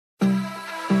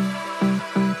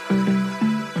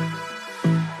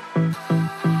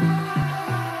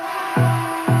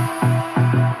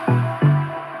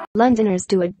Londoners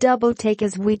do a double take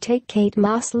as we take Kate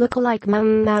Moss lookalike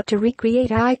mum out to recreate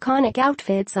iconic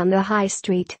outfits on the high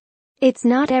street. It's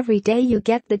not every day you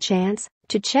get the chance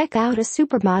to check out a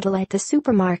supermodel at the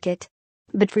supermarket.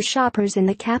 But for shoppers in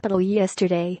the capital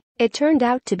yesterday, it turned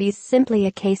out to be simply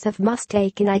a case of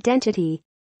mistaken identity.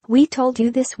 We told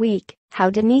you this week how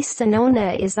Denise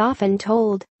Sonona is often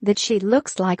told that she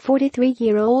looks like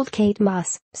 43-year-old Kate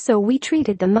Moss, so we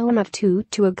treated the mom of two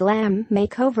to a glam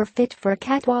makeover fit for a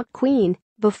catwalk queen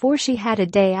before she had a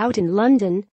day out in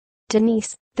London.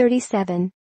 Denise,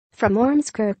 37, from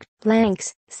Ormskirk,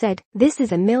 Lancs, said, "This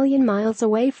is a million miles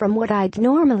away from what I'd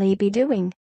normally be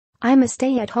doing. I'm a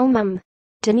stay-at-home mum."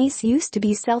 Denise used to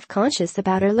be self-conscious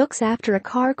about her looks after a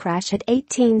car crash at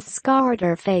 18 scarred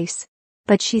her face.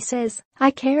 But she says,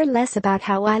 "I care less about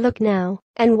how I look now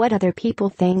and what other people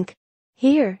think."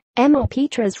 Here, Emma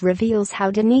Petras reveals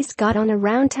how Denise got on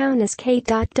around town as Kate ...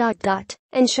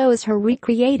 and shows her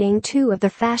recreating two of the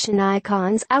fashion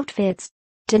icon's outfits.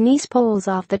 Denise pulls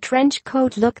off the trench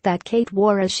coat look that Kate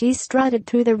wore as she strutted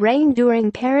through the rain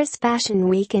during Paris Fashion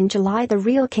Week in July. The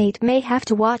real Kate may have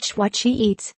to watch what she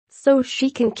eats so she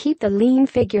can keep the lean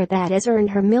figure that has earned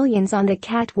her millions on the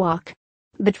catwalk.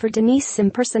 But for Denise,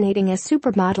 impersonating a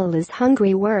supermodel is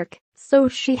hungry work, so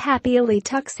she happily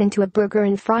tucks into a burger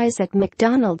and fries at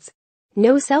McDonald's.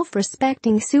 No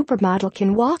self-respecting supermodel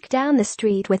can walk down the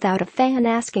street without a fan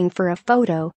asking for a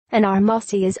photo, and our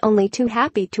Mossy is only too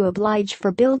happy to oblige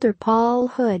for builder Paul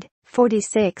Hood,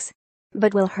 46.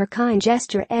 But will her kind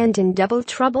gesture end in double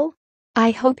trouble?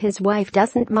 I hope his wife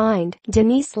doesn't mind.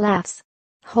 Denise laughs.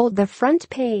 Hold the front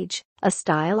page, a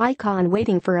style icon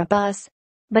waiting for a bus.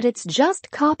 But it's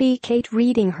just copy Kate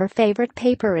reading her favorite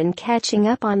paper and catching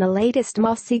up on the latest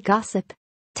Mossy gossip.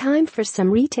 Time for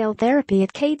some retail therapy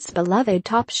at Kate's beloved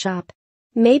Topshop.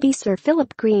 Maybe Sir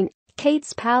Philip Green,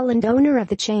 Kate's pal and owner of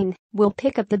the chain, will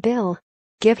pick up the bill.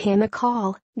 Give him a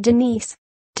call, Denise.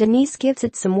 Denise gives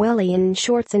it some welly in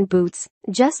shorts and boots,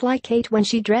 just like Kate when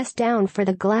she dressed down for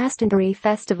the Glastonbury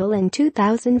Festival in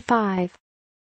 2005.